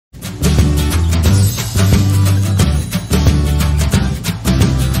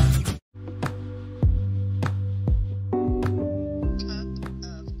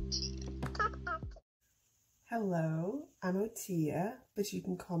I'm Otia, but you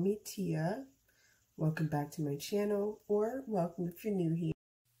can call me Tia. Welcome back to my channel, or welcome if you're new here.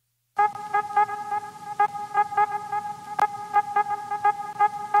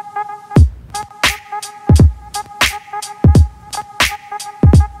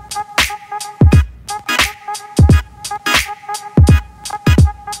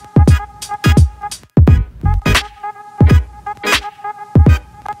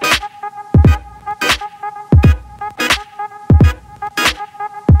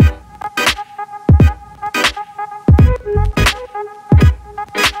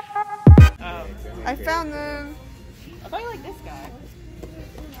 I found them. I thought you liked this guy.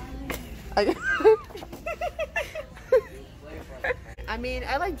 I mean,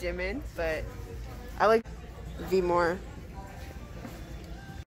 I like Jimin, but I like V more.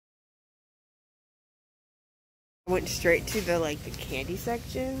 Went straight to the candy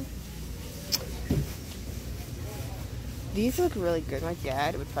section. These look really good. My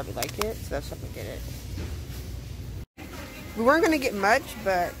dad would probably like it, so that's why we did it. We weren't gonna get much,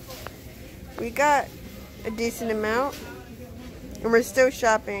 but we got a decent amount, and we're still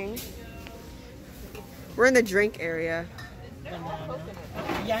shopping. We're in the drink area.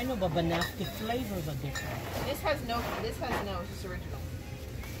 Yeah, I know, but banana, the flavors are different. This has no, it's just original.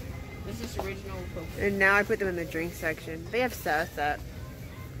 This is original coconut. And now I put them in the drink section. They have salsa.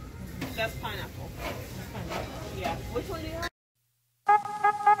 That's pineapple. Yeah. Which one do you have?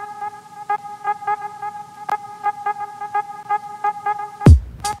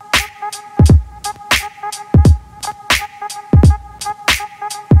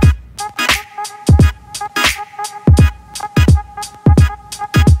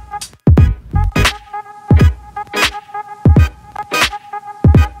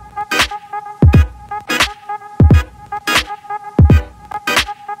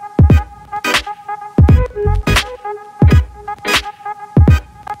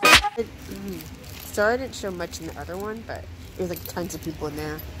 Sorry I didn't show much in the other one, but there's like tons of people in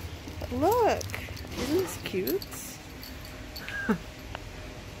there. Look! Isn't this cute?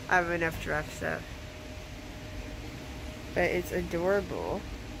 I have enough draft stuff. But it's adorable.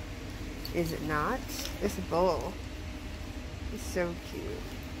 Is it not? This bowl is so cute.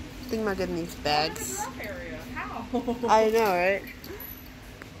 Think about getting these bags. Oh, there's a area. How? I know, right?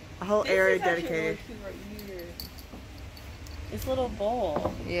 A whole This area is actually dedicated. really cute right here. This little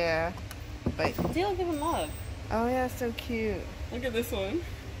bowl. Yeah. But Deal, give him love. oh yeah, so cute. Look at this one.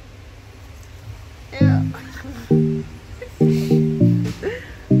 Yeah.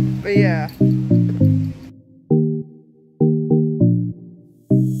 But yeah.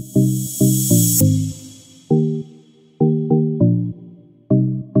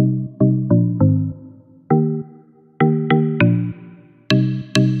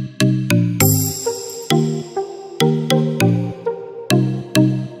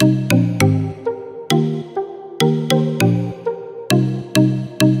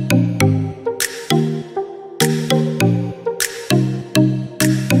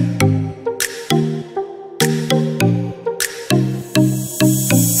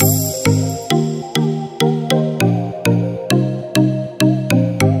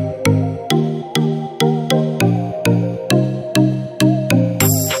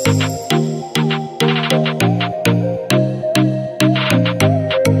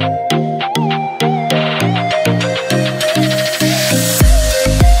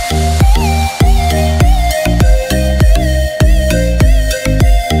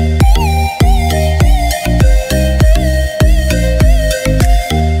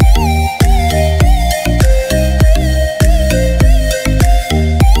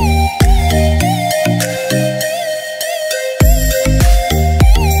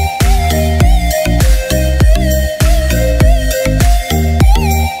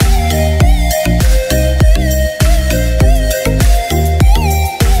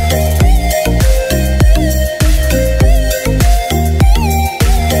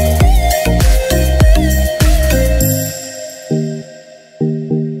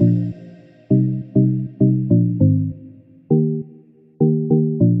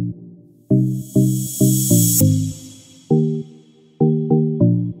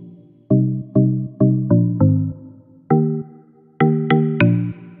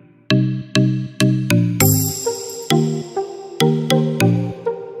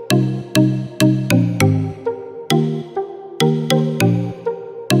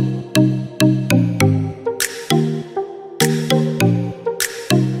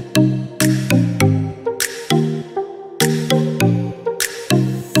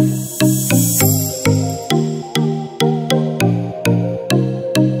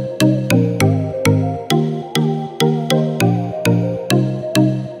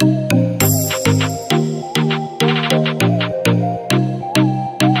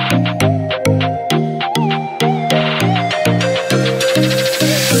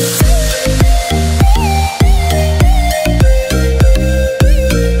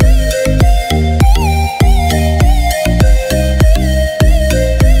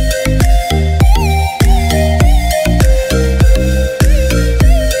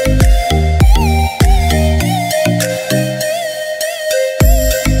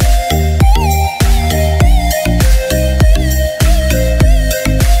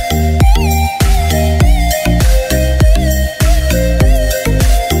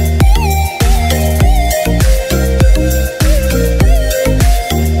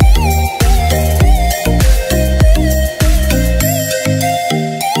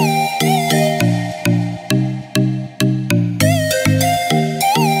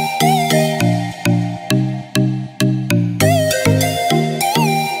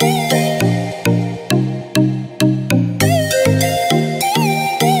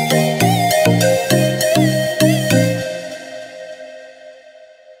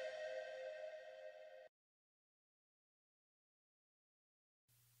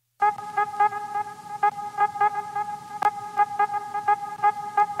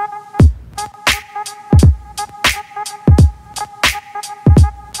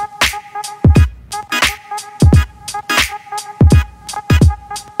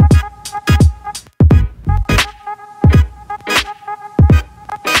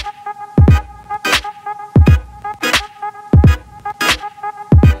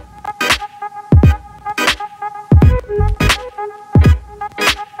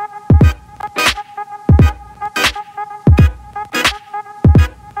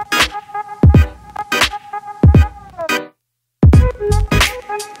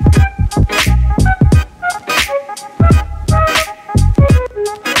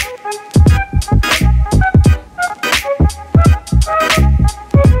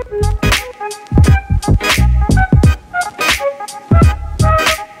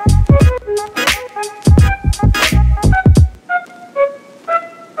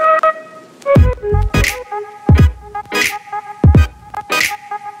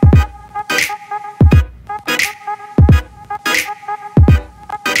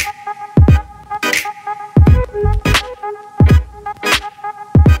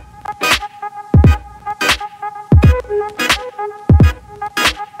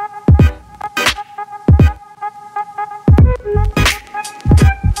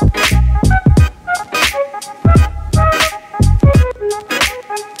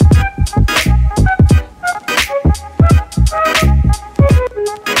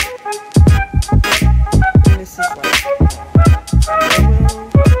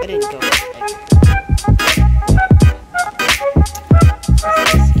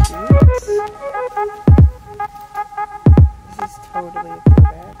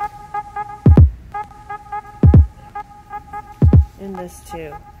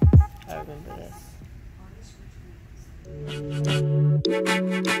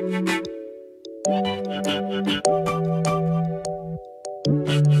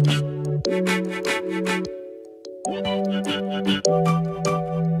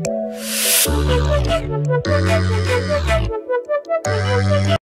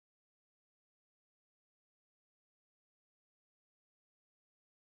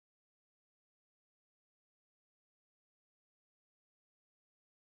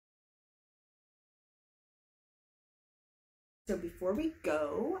 So before we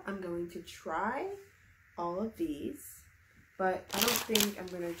go, I'm going to try all of these, but I don't think I'm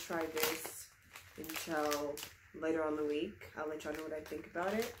going to try this until later on the week. I'll let y'all know what I think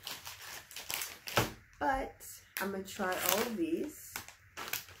about it. But I'm going to try all of these.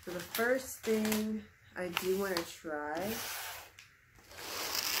 So the first thing I do want to try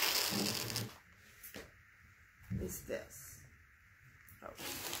is this.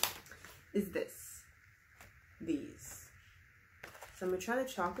 These. So I'm going to try the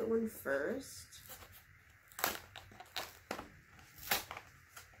chocolate one first.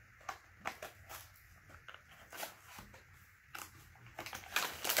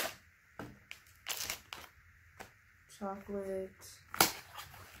 Chocolate.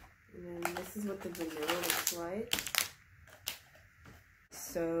 And then this is what the vanilla looks like.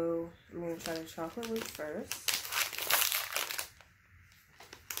 So I'm going to try the chocolate one first.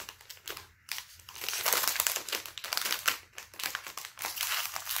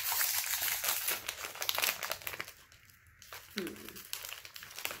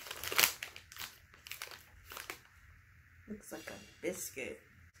 Looks like a biscuit.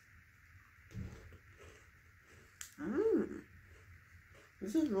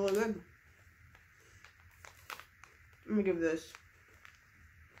 This is really good. I'm gonna give this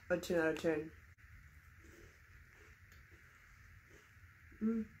a 10 out of 10.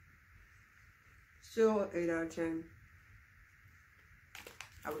 Still 8 out of 10.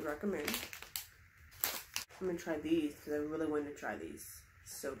 I would recommend. I'm gonna try these because I really wanted to try these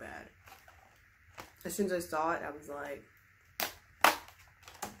so bad. As soon as I saw it, I was like,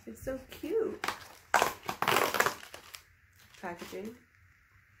 it's so cute. Packaging.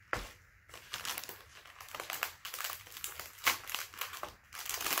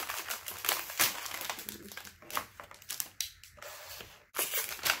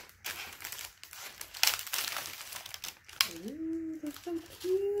 Ooh, they're so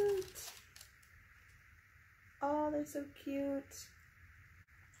cute. Oh, they're so cute.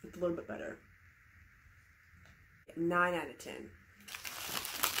 It's a little bit better. 9 out of 10.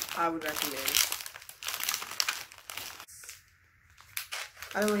 I would recommend.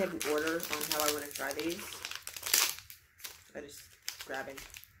 I don't really have an order on how I want to try these. I just grab it.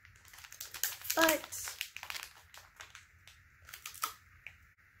 But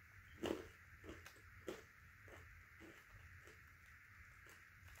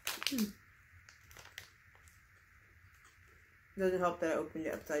it doesn't help that I opened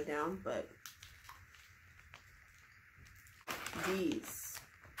it upside down, but these.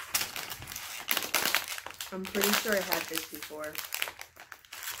 I'm pretty sure I had this before.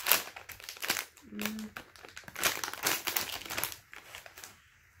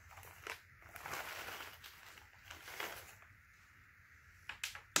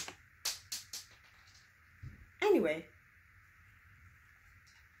 Anyway.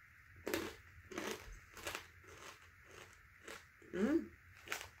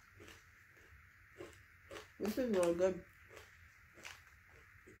 This is really good.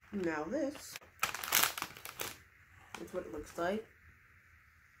 Now this is what it looks like.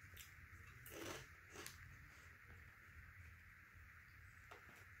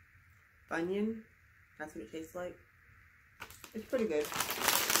 Onion, that's what it tastes like. It's pretty good.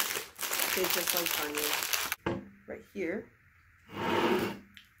 It tastes just like onion. Right here.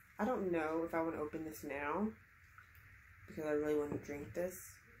 I don't know if I want to open this now because I really want to drink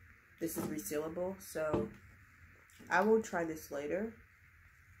this. This is resealable, so I will try this later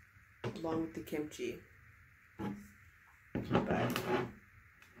along with the kimchi. But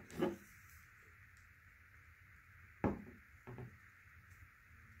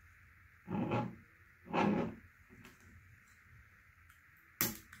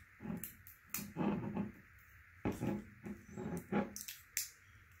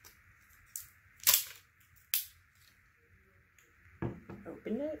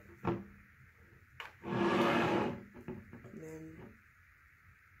open it. And then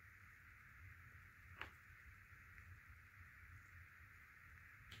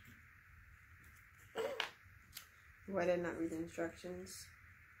why did I not read the instructions?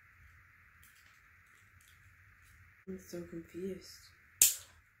 I'm so confused.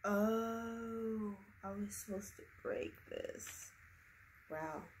 Oh, I was supposed to break this.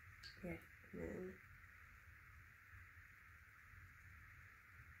 Wow. Okay. And then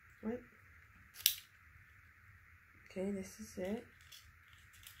what? Okay, this is it.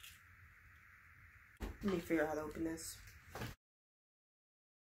 Let me figure out how to open this.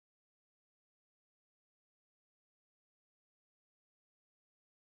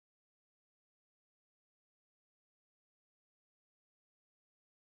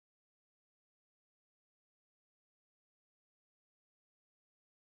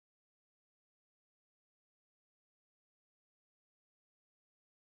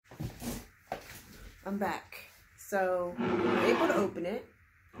 I'm back. So I'm able to open it.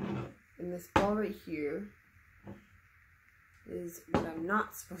 And this ball right here is what I'm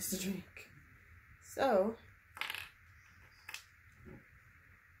not supposed to drink. So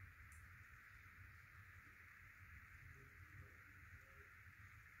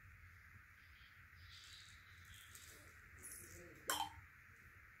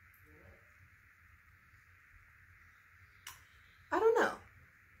I don't know.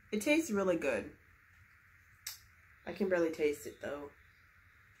 It tastes really good. I can barely taste it though.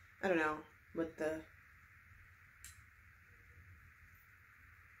 I don't know what the...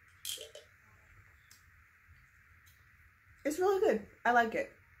 It's really good. I like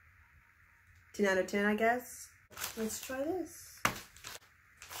it. 10 out of 10, I guess. Let's try this.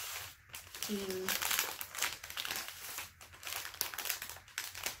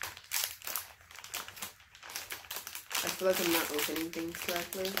 I feel like I'm not opening things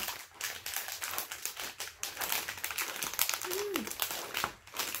correctly.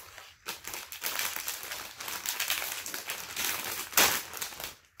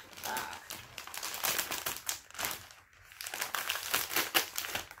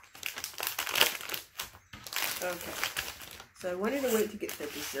 Okay, so I wanted to wait to get the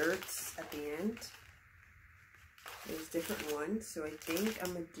desserts at the end. There's different ones, so I think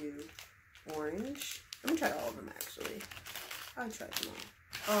I'm gonna do orange. I'm gonna try all of them actually. I'll try them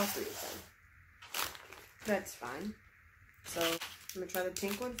all 3 of them. That's fine. So I'm gonna try the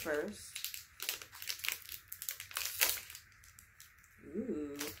pink one first.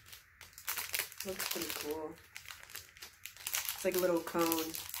 Ooh, looks pretty cool. It's like a little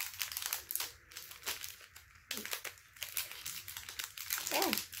cone.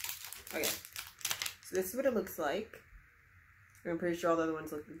 Okay, so this is what it looks like. I'm pretty sure all the other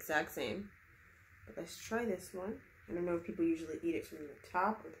ones look the exact same. But let's try this one. I don't know if people usually eat it from the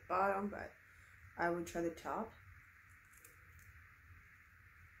top or the bottom, but I would try the top.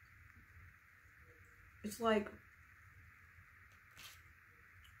 It's like,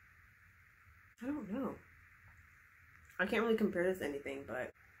 I don't know. I can't really compare this to anything,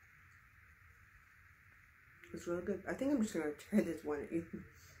 but it's really good. I think I'm just gonna try this one and eat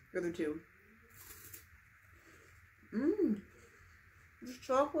the other two. It's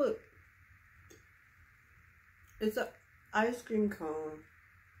chocolate. It's an ice cream cone,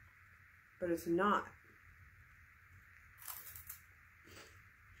 but it's not.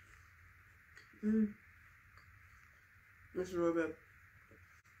 This is really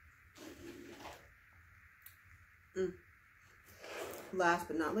good. Last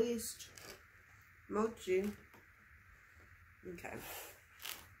but not least, mochi. Okay.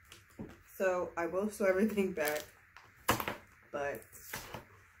 So I will sew everything back, but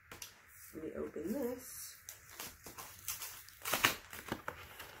let me open this.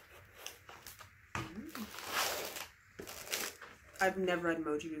 I've never had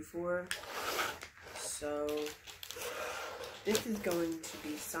mochi before, so this is going to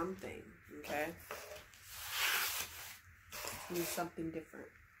be something, okay? It's going to be something different.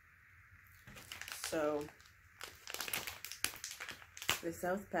 So the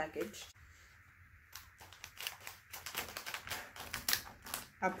South package.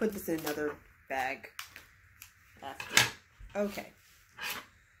 I'll put this in another bag after. Okay.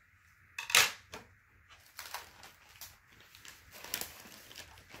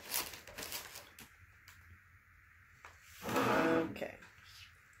 Okay.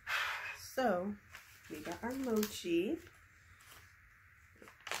 So we got our mochi.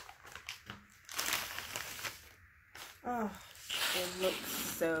 Oh, it looks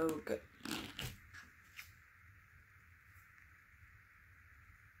so good.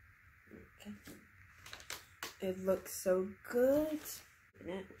 Okay. It looks so good.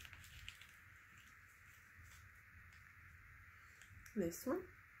 This one.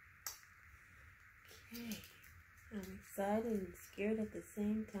 Okay. I'm excited and scared at the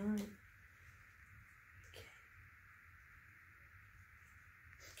same time. Okay.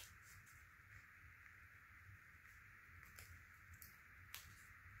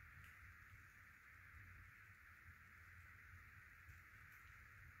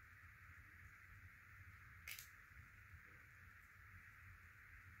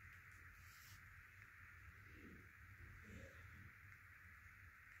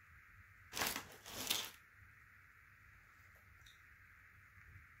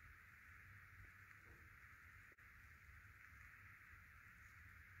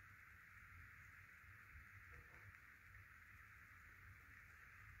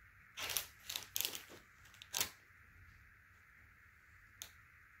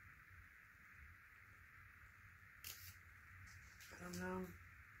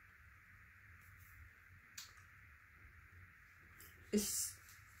 Let's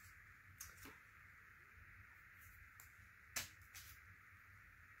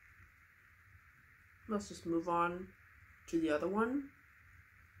just move on to the other one.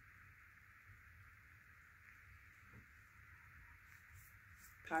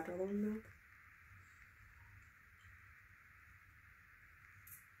 Powder almond milk.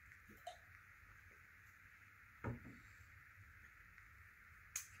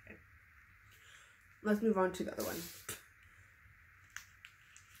 Okay. Let's move on to the other one.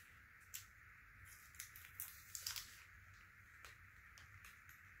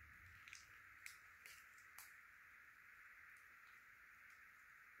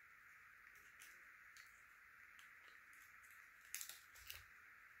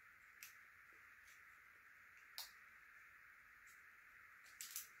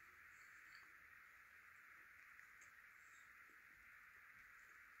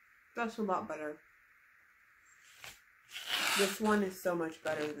 That's a lot better. This one is so much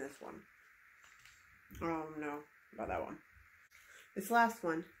better than this one. Oh no, about that one. This last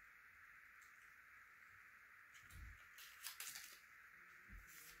one.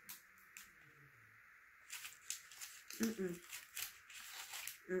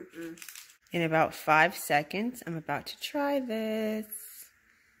 In about 5 seconds, I'm about to try this.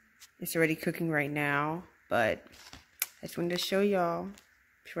 It's already cooking right now, but I just wanted to show y'all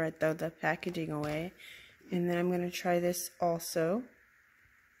before I throw the packaging away. And then I'm going to try this also.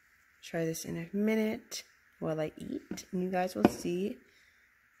 Try this in a minute while I eat, and you guys will see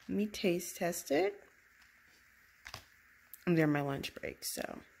me taste test it. I'm during my lunch break,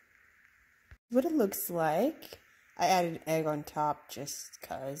 so what it looks like. I added an egg on top just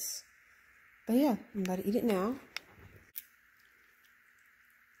cause. But yeah, I'm about to eat it now.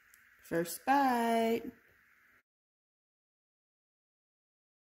 First bite.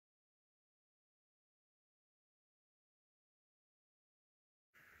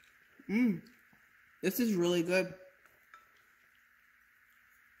 This is really good.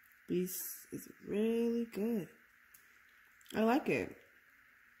 This is really good. I like it.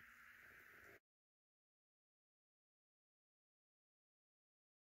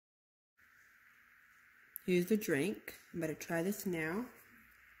 Here's the drink. I'm about to try this now.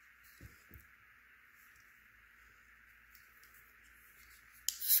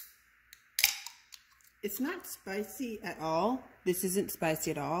 It's not spicy at all. This isn't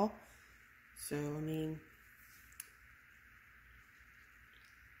spicy at all. So, I mean,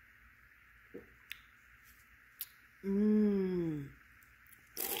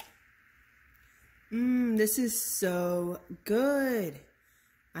 this is so good.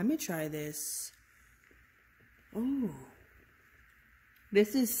 I'm gonna try this. Oh,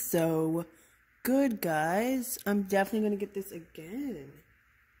 this is so good, guys. I'm definitely gonna get this again.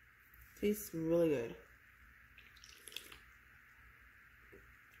 Tastes really good.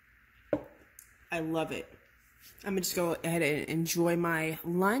 I love it. I'm gonna just go ahead and enjoy my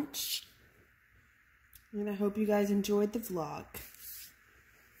lunch. And I hope you guys enjoyed the vlog.